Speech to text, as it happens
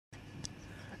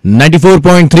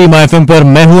94.3 MYFM पर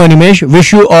मैं हूं Animesh.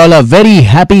 Wish you all a very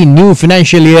happy new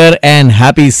financial year and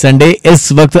happy Sunday.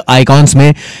 इस वक्त आइकॉन्स में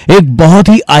एक बहुत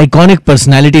ही आइकॉनिक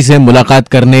पर्सनालिटी से मुलाकात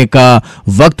करने का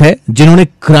वक्त है, जिन्होंने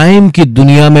क्राइम की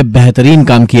दुनिया में बेहतरीन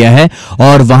काम किया है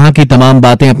और वहां की तमाम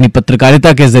बातें अपनी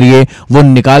पत्रकारिता के जरिए वो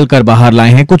निकाल कर बाहर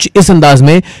लाए हैं, कुछ इस अंदाज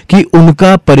में कि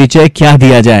उनका परिचय क्या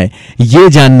दिया जाए ये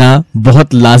जानना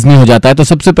बहुत लाजमी हो जाता है। तो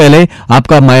सबसे पहले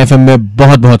आपका MYFM में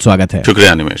बहुत बहुत स्वागत है।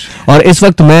 शुक्रिया अनिमेश। और इस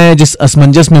वक्त मैं जिस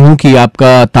असमंजस में हूं कि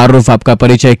आपका तारुफ, आपका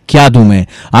परिचय क्या दूं मैं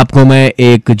आपको? मैं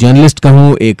एक जर्नलिस्ट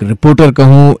कहूं, एक रिपोर्टर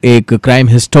कहूं, एक क्राइम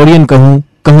हिस्टोरियन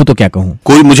कहूं तो क्या कहूं?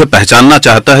 कोई मुझे पहचानना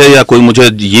चाहता है या कोई मुझे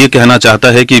ये कहना चाहता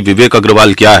है कि विवेक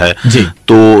अग्रवाल क्या है जी,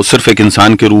 तो सिर्फ एक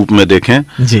इंसान के रूप में देखें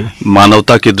जी,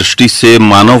 मानवता की दृष्टि से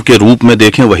मानव के रूप में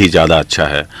देखें, वही ज्यादा अच्छा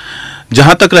है।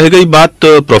 जहां तक रह गई बात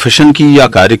प्रोफेशन की या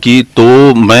कार्य की,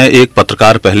 तो मैं एक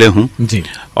पत्रकार पहले हूं जी,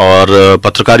 और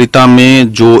पत्रकारिता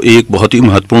में जो एक बहुत ही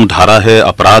महत्वपूर्ण धारा है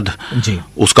अपराध जी,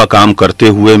 उसका काम करते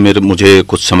हुए मुझे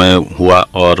कुछ समय हुआ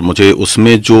और मुझे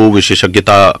उसमें जो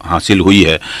विशेषज्ञता हासिल हुई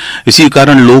है, इसी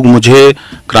कारण लोग मुझे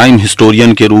क्राइम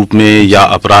हिस्टोरियन के रूप में या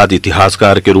अपराध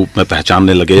इतिहासकार के रूप में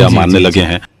पहचानने लगे या मानने लगे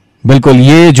हैं। बिल्कुल,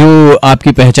 ये जो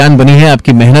आपकी पहचान बनी है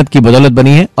आपकी मेहनत की बदौलत बनी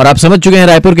है। और आप समझ चुके हैं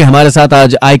रायपुर के हमारे साथ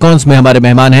आज आइकॉन्स में हमारे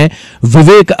मेहमान हैं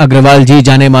विवेक अग्रवाल जी,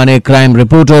 जाने माने crime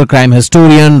reporter, crime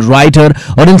historian, writer,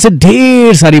 और इनसे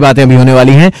ढेर सारी बातें अभी होने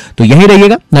वाली हैं। तो यही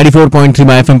रहिएगा 94.3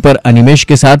 MYFM पर अनिमेश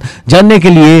के साथ, जानने के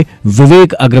लिए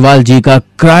विवेक अग्रवाल जी का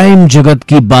क्राइम जगत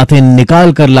की बातें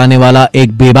निकाल कर लाने वाला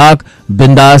एक बेबाक,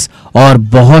 बिंदास और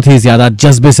बहुत ही ज्यादा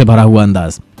जज्बे से भरा हुआ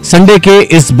अंदाज। संडे के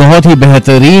इस बहुत ही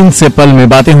बेहतरीन से पल में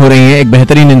बातें हो रही हैं एक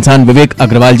बेहतरीन इंसान विवेक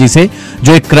अग्रवाल जी से,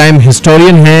 जो एक क्राइम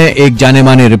हिस्टोरियन हैं, एक जाने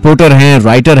माने रिपोर्टर हैं,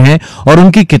 राइटर हैं, और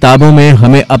उनकी किताबों में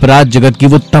हमें अपराध जगत की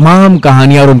वो तमाम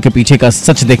कहानियां और उनके पीछे का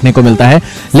सच देखने को मिलता है।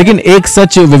 लेकिन एक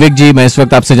सच विवेक जी, मैं इस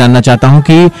वक्त आपसे जानना चाहता हूं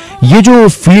कि ये जो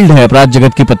फील्ड है अपराध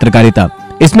जगत की पत्रकारिता,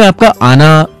 इसमें आपका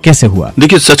आना कैसे हुआ?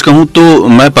 देखिए, सच कहूं तो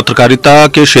मैं पत्रकारिता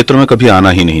के क्षेत्र में कभी आना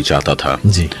ही नहीं चाहता था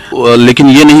जी, लेकिन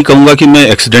ये नहीं कहूंगा कि मैं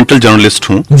एक्सीडेंटल जर्नलिस्ट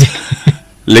हूं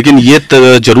लेकिन ये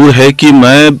जरूर है कि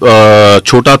मैं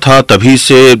छोटा था तभी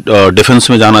से डिफेंस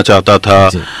में जाना चाहता था।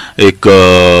 एक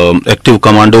एक्टिव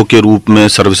कमांडो के रूप में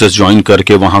सर्विसेज ज्वाइन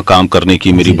करके वहां काम करने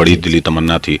की मेरी बड़ी दिली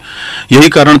तमन्ना थी। यही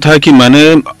कारण था कि मैंने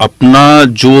अपना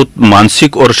जो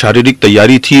मानसिक और शारीरिक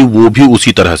तैयारी थी वो भी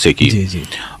उसी तरह से की।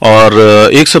 और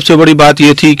एक सबसे बड़ी बात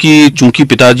यह थी कि चूंकि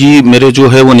पिताजी मेरे जो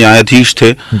है वो न्यायाधीश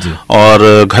थे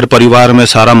और घर परिवार में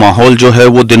सारा माहौल जो है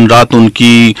वो दिन रात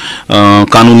उनकी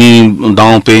कानूनी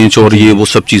दांव पेंच और ये वो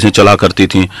सब चीजें चला करती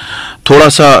थी। थोड़ा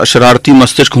सा शरारती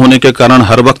मस्तिष्क होने के कारण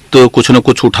हर वक्त कुछ न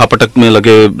कुछ उठापटक में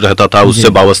लगे रहता था, उससे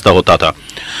वाबस्ता होता था।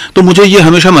 तो मुझे ये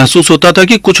हमेशा महसूस होता था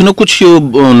कि कुछ न कुछ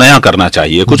नया करना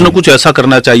चाहिए, कुछ न कुछ ऐसा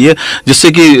करना चाहिए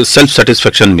जिससे कि सेल्फ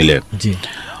सेटिस्फेक्शन मिले।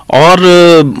 और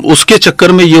उसके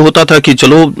चक्कर में ये होता था कि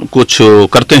चलो कुछ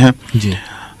करते हैं।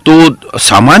 तो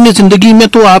सामान्य जिंदगी में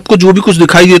तो आपको जो भी कुछ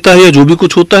दिखाई देता है या जो भी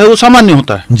कुछ होता है वो सामान्य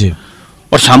होता है जी।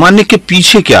 और सामान्य के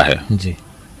पीछे क्या है जी?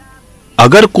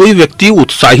 अगर कोई व्यक्ति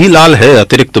उत्साही लाल है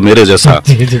अतिरिक्त मेरे जैसा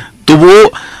तो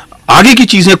वो आगे की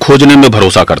चीजें खोजने में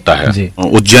भरोसा करता है।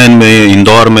 उज्जैन में,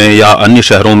 इंदौर में या अन्य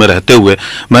शहरों में रहते हुए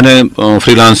मैंने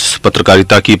फ्रीलांस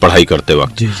पत्रकारिता की पढ़ाई करते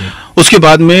वक्त, उसके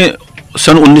बाद में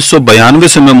सन 1992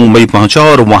 से मैं मुंबई पहुंचा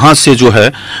और वहां से जो है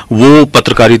वो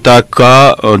पत्रकारिता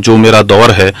का जो मेरा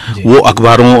दौर है वो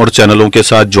अखबारों और चैनलों के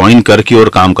साथ ज्वाइन करके और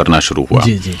काम करना शुरू हुआ।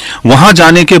 वहां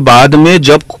जाने के बाद में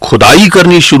जब खुदाई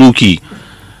करनी शुरू की,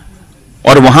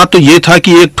 और वहां तो ये था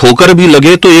कि एक ठोकर भी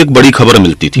लगे तो एक बड़ी खबर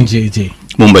मिलती थी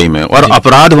मुंबई में, और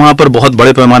अपराध वहां पर बहुत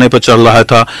बड़े पैमाने पर चल रहा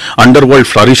था। अंडरवर्ल्ड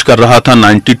फ्लरिश कर रहा था।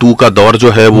 92 का दौर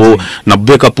जो है वो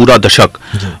 90 का पूरा दशक,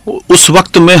 उस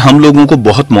वक्त में हम लोगों को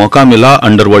बहुत मौका मिला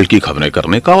अंडरवर्ल्ड की खबरें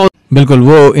करने का। और बिल्कुल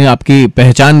वो आपकी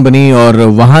पहचान बनी और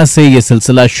वहां से ये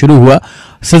सिलसिला शुरू हुआ।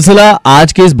 सिलसिला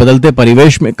आज के इस बदलते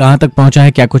परिवेश में कहां तक पहुंचा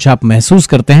है, क्या कुछ आप महसूस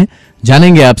करते हैं,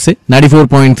 जानेंगे आपसे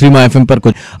 94.3 MYFM पर।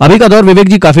 कुछ अभी का दौर विवेक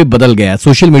जी काफी बदल गया है,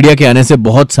 सोशल मीडिया के आने से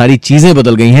बहुत सारी चीजें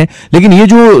बदल गई हैं, लेकिन ये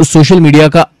जो सोशल मीडिया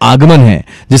का आगमन है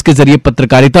जिसके जरिए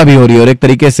पत्रकारिता भी हो रही है और एक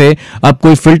तरीके से अब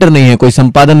कोई फिल्टर नहीं है, कोई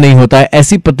संपादन नहीं होता है,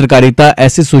 ऐसी पत्रकारिता,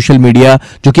 ऐसे सोशल मीडिया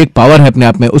जो कि एक पावर है अपने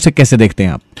आप में, उसे कैसे देखते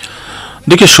हैं आप?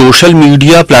 देखिए, सोशल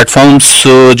मीडिया प्लेटफॉर्म्स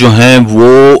जो हैं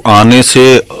वो आने से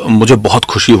मुझे बहुत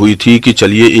खुशी हुई थी कि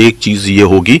चलिए एक चीज ये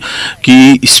होगी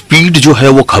कि स्पीड जो है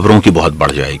वो खबरों की बहुत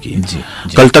बढ़ जाएगी।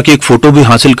 कल तक एक फोटो भी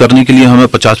हासिल करने के लिए हमें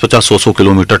 50-50, 100-100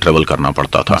 किलोमीटर ट्रेवल करना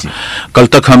पड़ता था। कल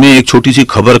तक हमें एक छोटी सी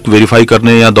खबर वेरीफाई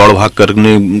करने या दौड़ भाग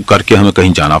करके हमें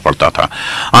कहीं जाना पड़ता था।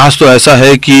 आज तो ऐसा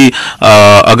है कि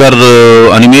अगर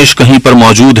अनिमेश कहीं पर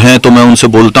मौजूद हैं तो मैं उनसे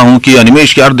बोलता हूं कि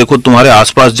अनिमेश यार देखो तुम्हारे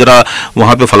आसपास जरा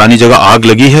वहां पे फलानी जगह आग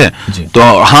लगी है, तो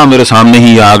हाँ मेरे सामने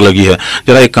ही आग लगी है,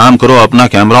 जरा एक काम करो, अपना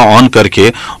कैमरा ऑन करके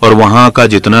और वहां का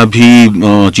जितना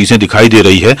भी चीजें दिखाई दे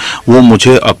रही है वो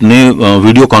मुझे अपने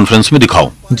वीडियो कॉन्फ्रेंस में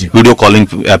दिखाओ, वीडियो कॉलिंग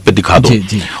ऐप पे दिखा दो।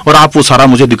 और आप वो सारा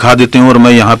मुझे दिखा देते हैं और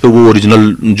मैं यहाँ पे वो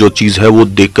ओरिजिनल जो चीज है वो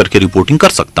देख करके रिपोर्टिंग कर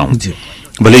सकता हूँ,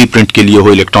 भले ही प्रिंट के लिए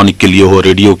हो, इलेक्ट्रॉनिक के लिए हो,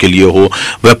 रेडियो के लिए हो,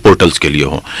 वेब पोर्टल्स के लिए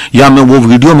हो, या मैं वो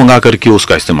वीडियो मंगा करके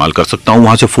उसका इस्तेमाल कर सकता हूं,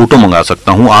 वहां से फोटो मंगा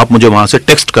सकता हूं, आप मुझे वहां से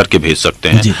टेक्स्ट करके भेज सकते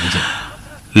हैं।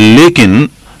 लेकिन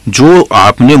जो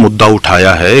आपने मुद्दा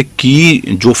उठाया है कि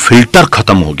जो फिल्टर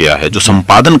खत्म हो गया है, जो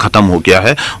संपादन खत्म हो गया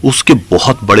है, उसके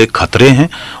बहुत बड़े खतरे हैं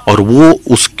और वो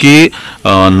उसके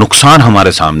नुकसान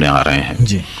हमारे सामने आ रहे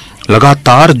हैं।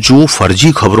 लगातार जो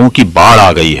फर्जी खबरों की बाढ़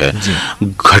आ गई है,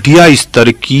 घटिया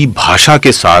स्तर की भाषा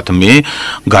के साथ में,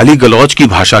 गाली गलौज की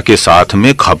भाषा के साथ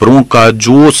में खबरों का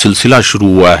जो सिलसिला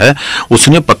शुरू हुआ है,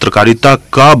 उसने पत्रकारिता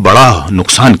का बड़ा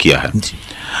नुकसान किया है।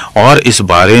 और इस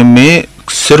बारे में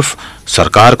सिर्फ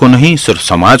सरकार को नहीं, सिर्फ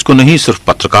समाज को नहीं, सिर्फ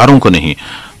पत्रकारों को नहीं,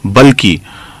 बल्कि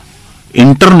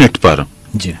इंटरनेट पर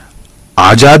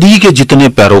आजादी के जितने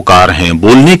पैरोकार हैं,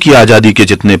 बोलने की आजादी के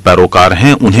जितने पैरोकार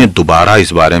हैं, उन्हें दोबारा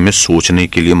इस बारे में सोचने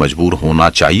के लिए मजबूर होना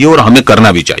चाहिए और हमें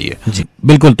करना भी चाहिए। जी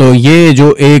बिल्कुल। तो ये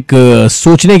जो एक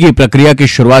सोचने की प्रक्रिया की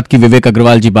शुरुआत की विवेक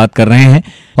अग्रवाल जी बात कर रहे हैं,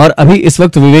 और अभी इस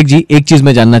वक्त विवेक जी एक चीज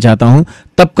मैं जानना चाहता हूं,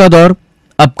 तब का दौर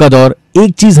अब का दौर,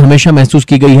 एक चीज हमेशा महसूस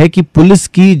की गई है कि पुलिस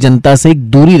की जनता से एक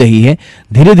दूरी रही है,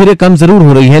 धीरे धीरे कम जरूर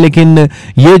हो रही है, लेकिन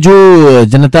ये जो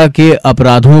जनता के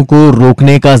अपराधों को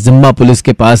रोकने का जिम्मा पुलिस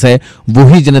के पास है, वो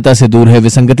ही जनता से दूर है,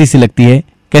 विसंगति सी लगती है।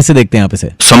 कैसे देखते हैं आप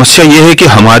इसे? समस्या यह है कि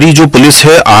हमारी जो पुलिस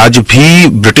है आज भी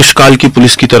ब्रिटिश काल की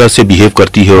पुलिस की तरह से बिहेव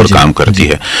करती है और काम करती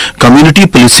है। कम्युनिटी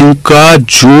पुलिसिंग का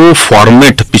जो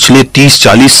फॉर्मेट पिछले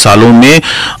 30-40 सालों में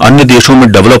अन्य देशों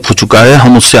में डेवलप हो चुका है,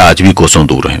 हम उससे आज भी कोसों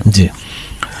दूर हैं। जी।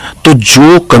 तो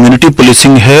जो कम्युनिटी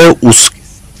पुलिसिंग है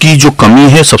उसकी जो कमी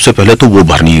है, सबसे पहले तो वो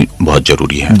भरनी बहुत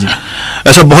जरूरी है।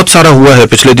 ऐसा बहुत सारा हुआ है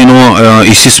पिछले दिनों,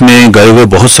 ISIS में गए हुए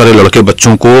बहुत सारे लड़के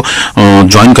बच्चों को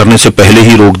ज्वाइन करने से पहले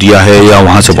ही रोक दिया है या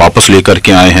वहां से वापस लेकर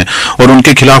के आए हैं, और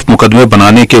उनके खिलाफ मुकदमे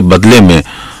बनाने के बदले में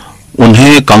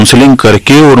उन्हें काउंसलिंग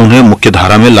करके और उन्हें मुख्य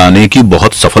धारा में लाने की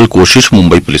बहुत सफल कोशिश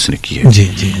मुंबई पुलिस ने की है।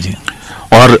 जी।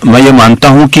 और मैं ये मानता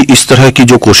हूं कि इस तरह की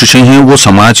जो कोशिशें हैं वो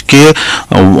समाज के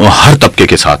हर तबके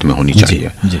के साथ में होनी चाहिए।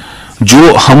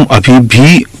 जो हम अभी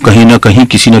भी कहीं ना कहीं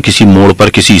किसी न किसी मोड़ पर,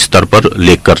 किसी स्तर पर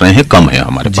लेकर कर रहे हैं, कम है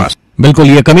हमारे पास। बिल्कुल,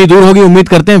 ये कमी दूर होगी, उम्मीद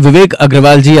करते हैं। विवेक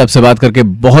अग्रवाल जी, आपसे बात करके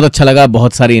बहुत अच्छा लगा,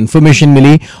 बहुत सारी इन्फॉर्मेशन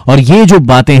मिली, और ये जो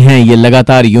बातें हैं ये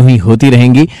लगातार यूं ही होती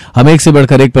रहेंगी। हम एक से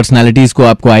बढ़कर एक पर्सनालिटीज को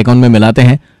आपको आइकॉन में मिलाते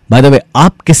हैं। बाय द वे,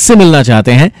 आप किससे मिलना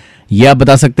चाहते हैं ये आप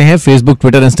बता सकते हैं। फेसबुक,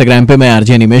 ट्विटर, इंस्टाग्राम पे मैं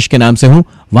आरजे अनिमेश के नाम से हूं,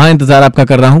 वहां इंतजार आपका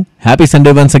कर रहा हूं। Happy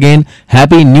Sunday once again,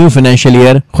 happy new financial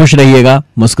year. खुश रहिएगा,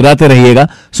 मुस्कुराते रहिएगा,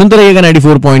 सुनते रहिएगा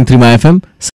 94.3 MYFM।